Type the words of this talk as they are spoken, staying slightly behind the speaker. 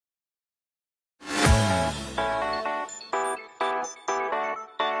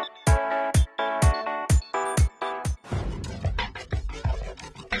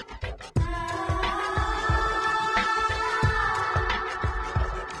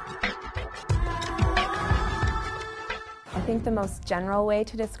think the most general way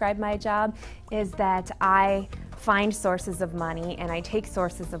to describe my job is that I find sources of money and I take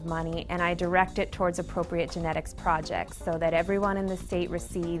sources of money and I direct it towards appropriate genetics projects so that everyone in the state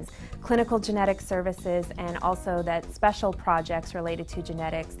receives clinical genetic services and also that special projects related to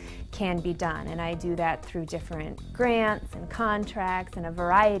genetics can be done. And I do that through different grants and contracts and a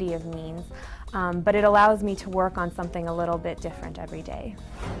variety of means. But it allows me to work on something a little bit different every day.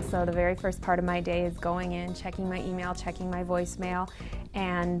 So the very first part of my day is going in, checking my email, checking my voicemail,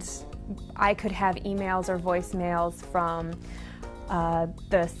 and I could have emails or voicemails from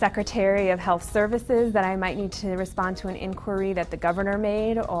the Secretary of Health Services that I might need to respond to an inquiry that the governor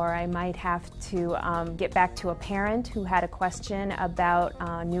made, or I might have to get back to a parent who had a question about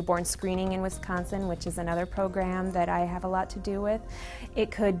newborn screening in Wisconsin, which is another program that I have a lot to do with.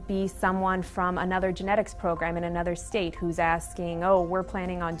 It could be someone from another genetics program in another state who's asking, oh, we're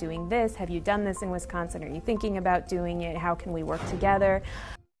planning on doing this. Have you done this in Wisconsin? Are you thinking about doing it? How can we work together?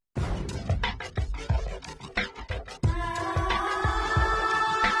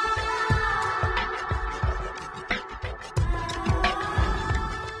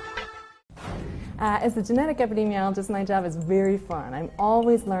 As a genetic epidemiologist, my job is very fun. I'm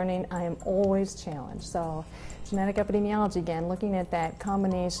always learning, I am always challenged. So genetic epidemiology, again, looking at that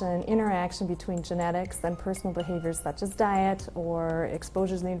combination, interaction between genetics and personal behaviors such as diet or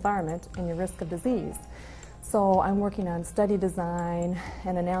exposures in the environment and your risk of disease. So I'm working on study design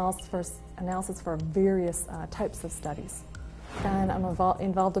and analysis for various types of studies. And I'm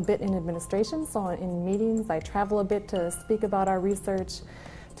involved a bit in administration, so in meetings I travel a bit to speak about our research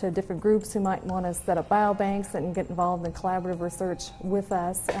to different groups who might want to set up biobanks and get involved in collaborative research with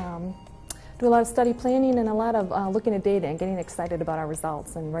us. Do a lot of study planning and a lot of looking at data and getting excited about our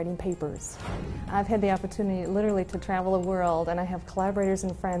results and writing papers. I've had the opportunity literally to travel the world, and I have collaborators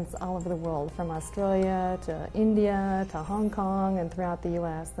and friends all over the world, from Australia to India to Hong Kong and throughout the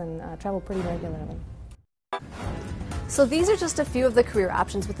U.S., and travel pretty regularly. So these are just a few of the career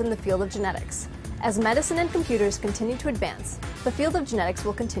options within the field of genetics. As medicine and computers continue to advance, the field of genetics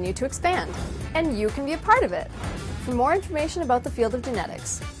will continue to expand, and you can be a part of it. For more information about the field of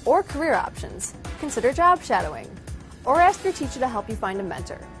genetics or career options, consider job shadowing, or ask your teacher to help you find a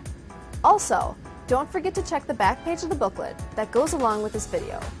mentor. Also, don't forget to check the back page of the booklet that goes along with this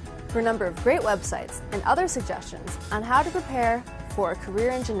video for a number of great websites and other suggestions on how to prepare for a career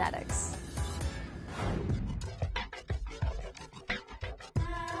in genetics.